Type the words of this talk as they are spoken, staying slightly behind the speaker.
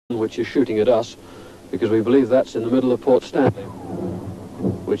which is shooting at us, because we believe that's in the middle of Port Stanley,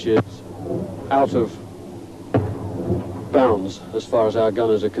 which is out of bounds as far as our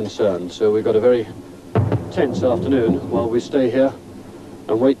gunners are concerned. So we've got a very tense afternoon while we stay here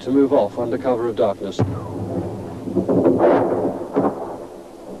and wait to move off under cover of darkness.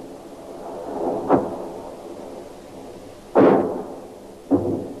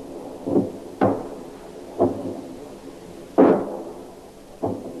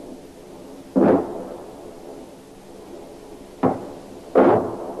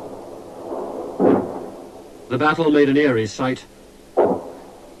 The battle made an eerie sight.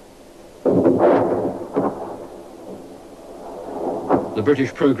 The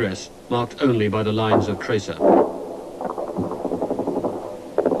British progress marked only by the lines of tracer.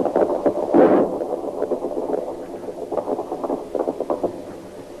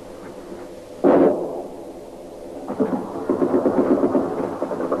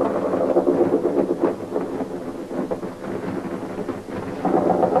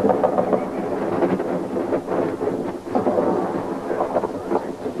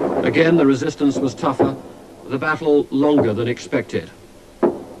 Again, the resistance was tougher, the battle longer than expected.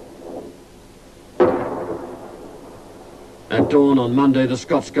 At dawn on Monday, the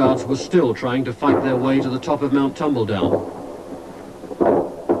Scots Guards were still trying to fight their way to the top of Mount Tumbledown.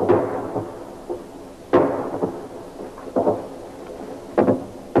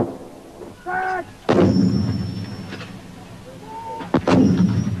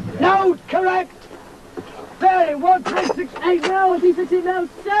 No, correct! Very, 1, 3, 6, 8 now, 16 now,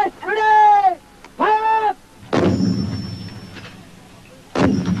 set, ready! Fire up!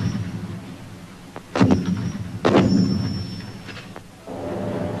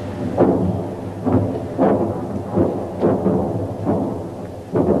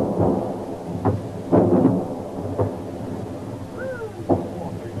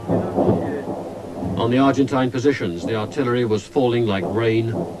 On the Argentine positions, the artillery was falling like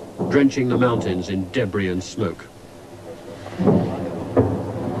rain, drenching the mountains in debris and smoke.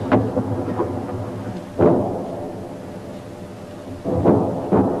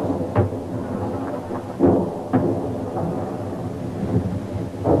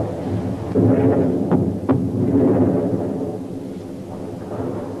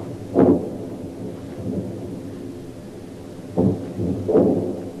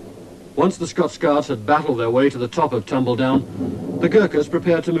 Once the Scots Guards had battled their way to the top of Tumbledown, the Gurkhas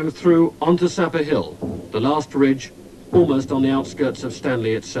prepared to move through onto Sapper Hill, the last ridge, almost on the outskirts of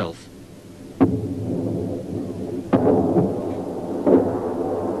Stanley itself.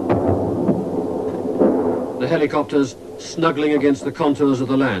 The helicopters, snuggling against the contours of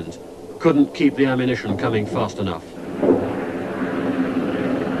the land, couldn't keep the ammunition coming fast enough.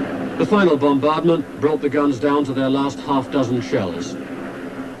 The final bombardment brought the guns down to their last half-dozen shells.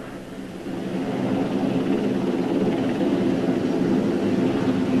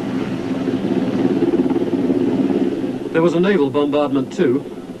 There was a naval bombardment too,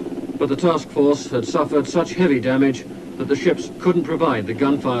 but the task force had suffered such heavy damage that the ships couldn't provide the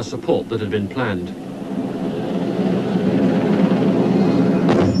gunfire support that had been planned.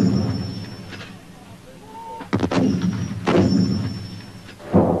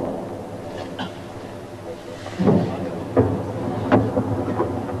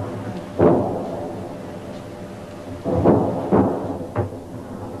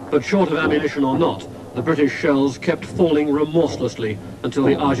 But short of ammunition or not, the British shells kept falling remorselessly until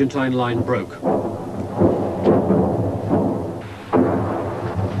the Argentine line broke.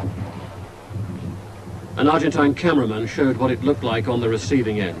 An Argentine cameraman showed what it looked like on the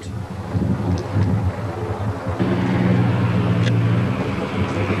receiving end.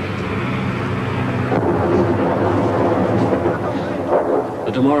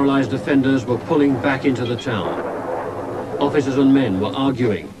 The demoralized defenders were pulling back into the town. Officers and men were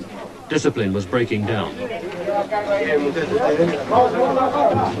arguing. Discipline was breaking down.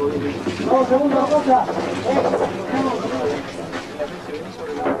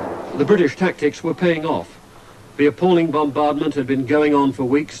 The British tactics were paying off. The appalling bombardment had been going on for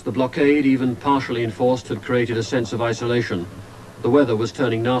weeks. The blockade, even partially enforced, had created a sense of isolation. The weather was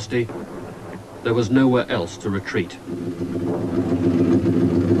turning nasty. There was nowhere else to retreat.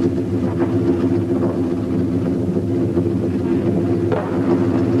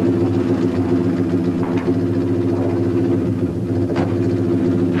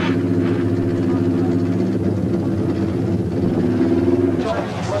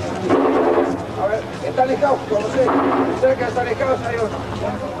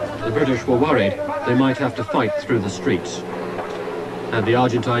 The British were worried they might have to fight through the streets. Had the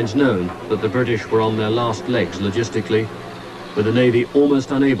Argentines known that the British were on their last legs logistically, with the Navy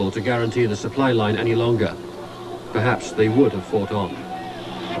almost unable to guarantee the supply line any longer. Perhaps they would have fought on.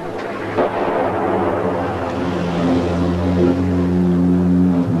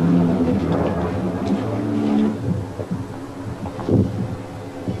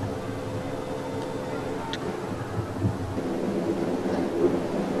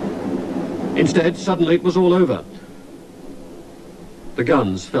 Instead, suddenly it was all over. The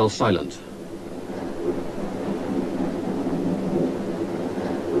guns fell silent.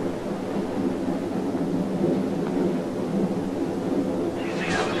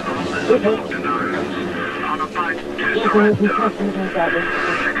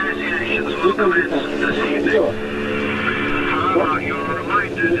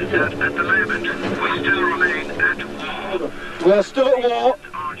 We're still at war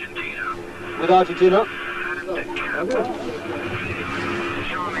with Argentina.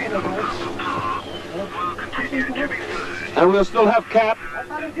 And we'll still have cap.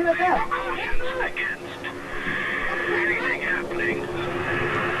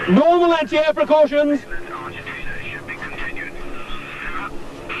 Normal anti-air precautions.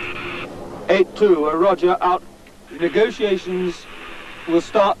 8-2, Roger, out. Negotiations will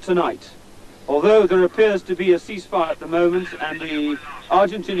start tonight. Although there appears to be a ceasefire at the moment and the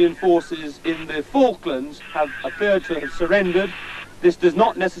Argentinian forces in the Falklands have appeared to have surrendered, this does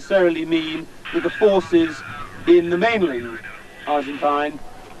not necessarily mean that the forces in the mainland Argentine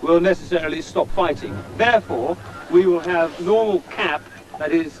will necessarily stop fighting. Therefore, we will have normal cap,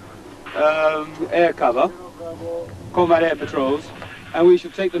 that is air cover, combat air patrols, and we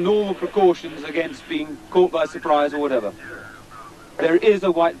should take the normal precautions against being caught by surprise or whatever. There is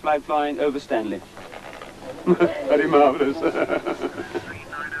a white flag flying over Stanley. Very marvellous.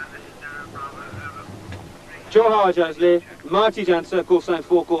 Johar Jasle, Marty Jansa, Corsain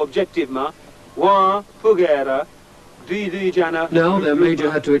Foucault, objectivement, War, Pugera, Now their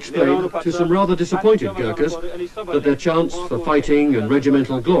major had to explain to some rather disappointed Gurkhas that their chance for fighting and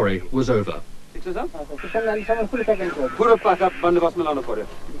regimental glory was over.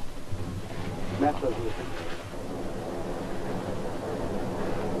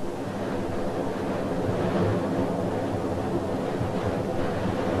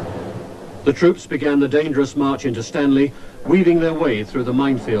 The troops began the dangerous march into Stanley, weaving their way through the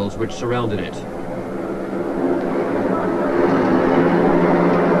minefields which surrounded it.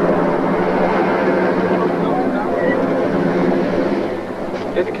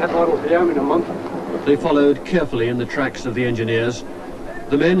 They followed carefully in the tracks of the engineers,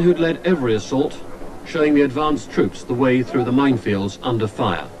 the men who'd led every assault, showing the advanced troops the way through the minefields under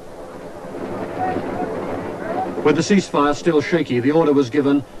fire. With the ceasefire still shaky, the order was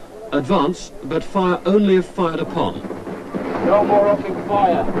given, advance, but fire only if fired upon. No more open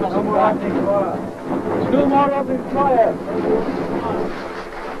fire. No more open fire. No more open fire.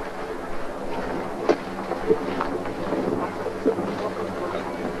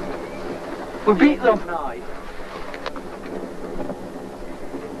 We beat them.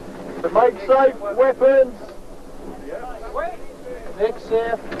 To make safe weapons. Make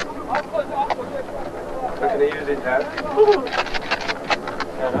safe. We're going to use it now.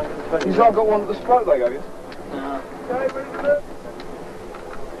 He's not got one at the stroke leg, have you? No.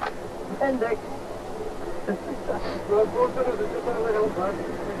 Appendix.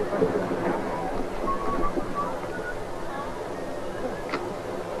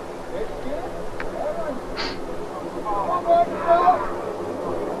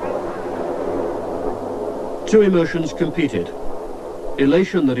 Two emotions competed: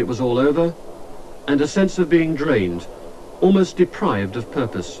 elation that it was all over, and a sense of being drained, almost deprived of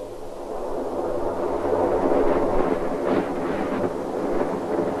purpose.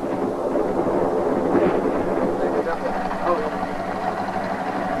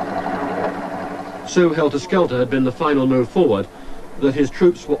 So helter-skelter had been the final move forward that his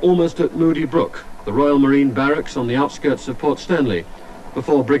troops were almost at Moody Brook, the Royal Marine Barracks on the outskirts of Port Stanley,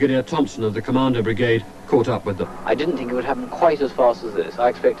 before Brigadier Thompson of the Commander Brigade caught up with them. I didn't think it would happen quite as fast as this. I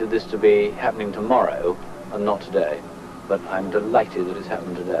expected this to be happening tomorrow and not today. But I'm delighted that it's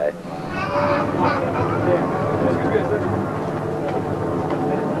happened today.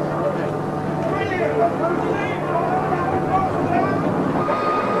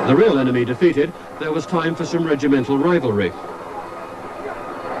 The real enemy defeated, there was time for some regimental rivalry.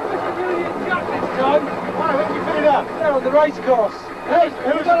 They're on the race course. Hey,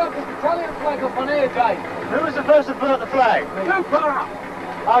 who's got up the battalion flag up on here, Jay? Who was the first to put up the flag? Tupara!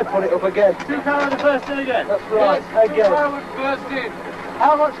 I put it up again. Tupara the first in again? That's right, yes, again. Tupara was first in.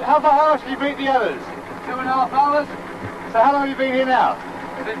 How much did you beat the others? 2.5 hours. So how long have you been here now?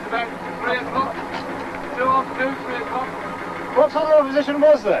 Since about 3 o'clock. 2 after 2, 3 o'clock. What sort of opposition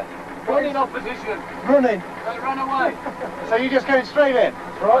was there? Running opposition. Running. They ran away. So you're just going straight in?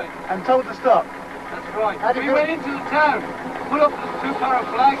 That's right. And told to stop? That's right. How did We you- went into the town, put up the 2 para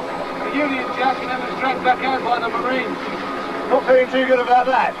flags, the Union Jack, and then was dragged back out by the Marines. Not feeling too good about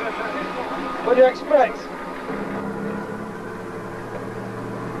that. What do you expect?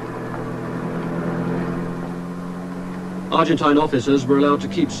 Argentine officers were allowed to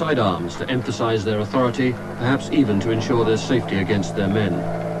keep sidearms to emphasize their authority, perhaps even to ensure their safety against their men.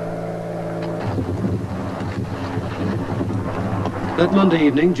 That Monday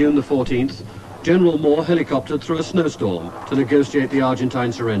evening, June the 14th, General Moore helicoptered through a snowstorm to negotiate the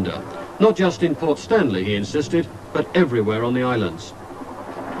Argentine surrender. Not just in Port Stanley, he insisted, but everywhere on the islands.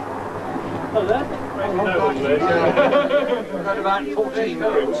 About 14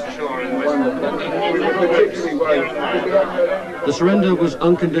 The surrender was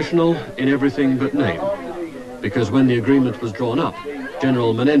unconditional in everything but name, because when the agreement was drawn up,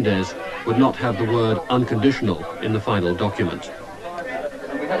 General Menendez would not have the word unconditional in the final document.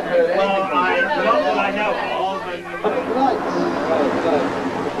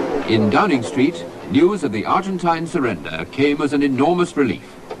 In Downing Street, news of the Argentine surrender came as an enormous relief.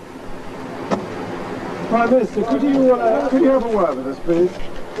 Prime Minister, could you have a word with us, please?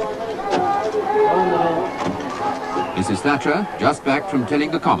 Mrs. Thatcher, just back from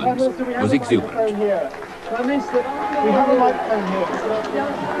telling the Commons, was exuberant. Prime Minister, we have a microphone here.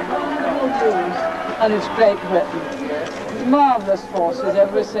 And it's Great Britain. Marvellous forces,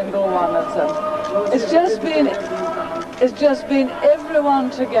 every single one of them. It's just been everyone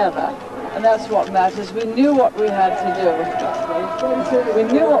together, and that's what matters. We knew what we had to do. We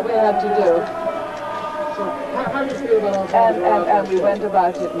knew what we had to do. How do you feel about our And we went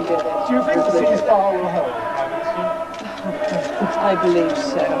about it and did it. Do you think the ceasefire will hold? I believe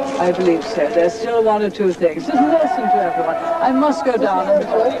so. I believe so. There's still 1 or 2 things. Just listen to everyone. I must go down and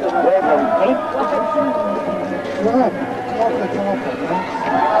talk to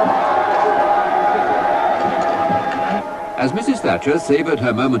As Mrs. Thatcher savoured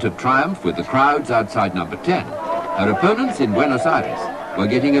her moment of triumph with the crowds outside number 10, her opponents in Buenos Aires were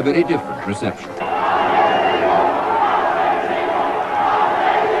getting a very different reception.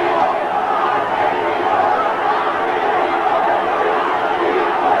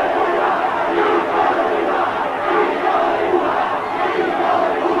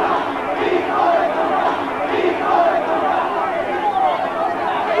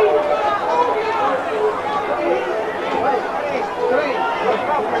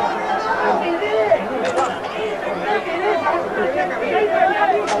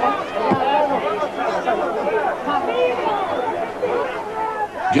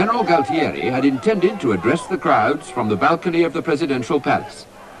 General Galtieri had intended to address the crowds from the balcony of the presidential palace.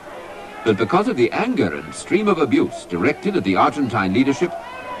 But because of the anger and stream of abuse directed at the Argentine leadership,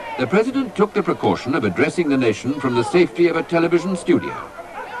 the president took the precaution of addressing the nation from the safety of a television studio,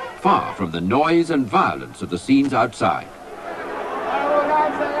 far from the noise and violence of the scenes outside.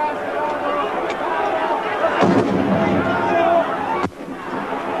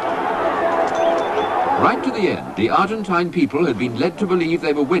 Right to the end, the Argentine people had been led to believe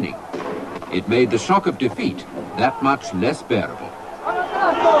they were winning. It made the shock of defeat that much less bearable.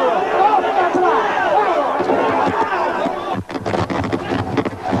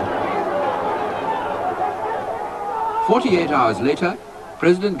 "48 hours later,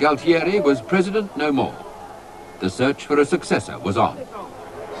 President Galtieri was president no more. The search for a successor was on.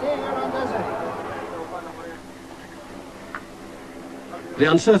 The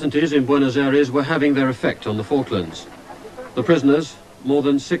uncertainties in Buenos Aires were having their effect on the Falklands. The prisoners, more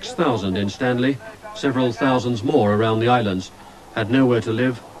than 6,000 in Stanley, several thousands more around the islands, had nowhere to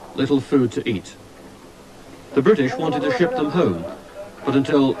live, little food to eat. The British wanted to ship them home, but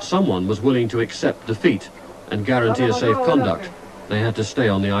until someone was willing to accept defeat and guarantee a safe conduct, they had to stay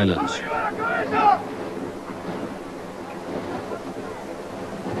on the islands.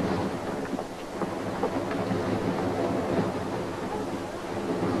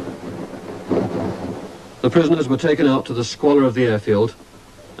 The prisoners were taken out to the squalor of the airfield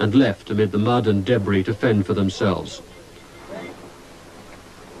and left amid the mud and debris to fend for themselves.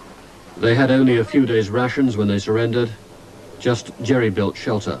 They had only a few days' rations when they surrendered, just jerry-built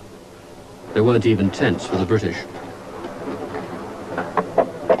shelter. There weren't even tents for the British.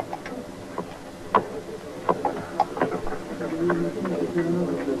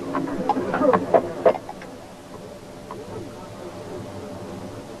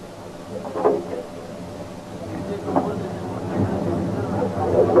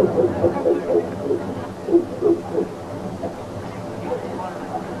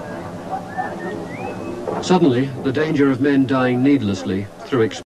 Suddenly, the danger of men dying needlessly through